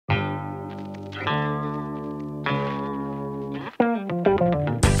Hey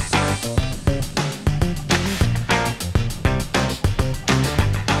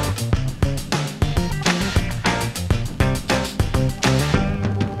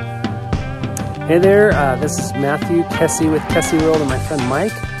there, this is Matthew Kessie with Kessie World and my friend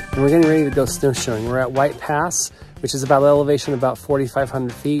Mike, and we're getting ready to go snowshoeing. We're at White Pass, which is about elevation about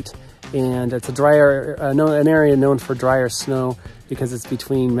 4,500 feet, and it's a drier, an area known for drier snow because it's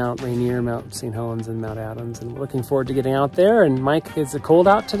between Mount Rainier, Mount St. Helens, and Mount Adams, and we're looking forward to getting out there. And Mike, is it cold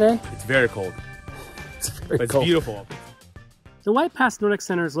out today? It's very cold. It's very but it's cold. beautiful. The White Pass Nordic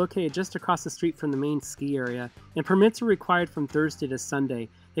Center is located just across the street from the main ski area, and permits are required from Thursday to Sunday.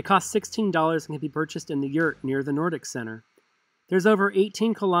 They cost $16 and can be purchased in the yurt near the Nordic Center. There's over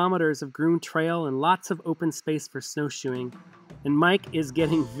 18 kilometers of groomed trail and lots of open space for snowshoeing, and Mike is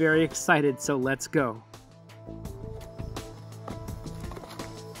getting very excited, so let's go.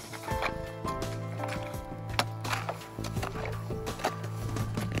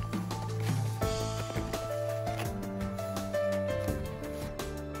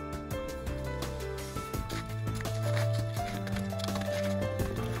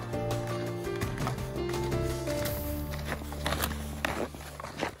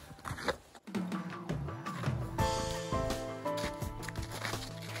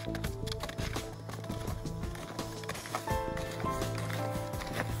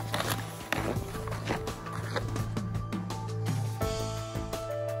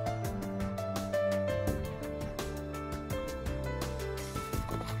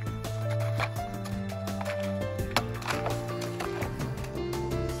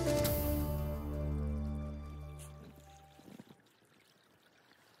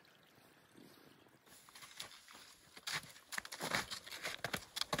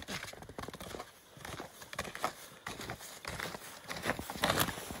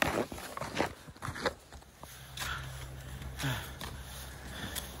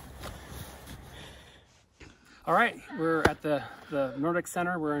 All right, we're at the Nordic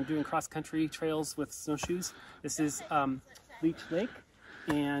Center. We're doing cross-country trails with snowshoes. This is Leech Lake,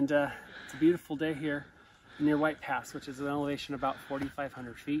 and it's a beautiful day here near White Pass, which is an elevation about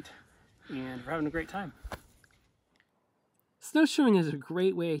 4,500 feet, and we're having a great time. Snowshoeing is a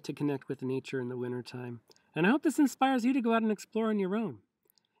great way to connect with nature in the wintertime, and I hope this inspires you to go out and explore on your own.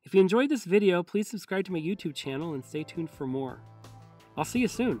 If you enjoyed this video, please subscribe to my YouTube channel and stay tuned for more. I'll see you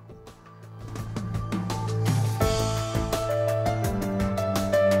soon.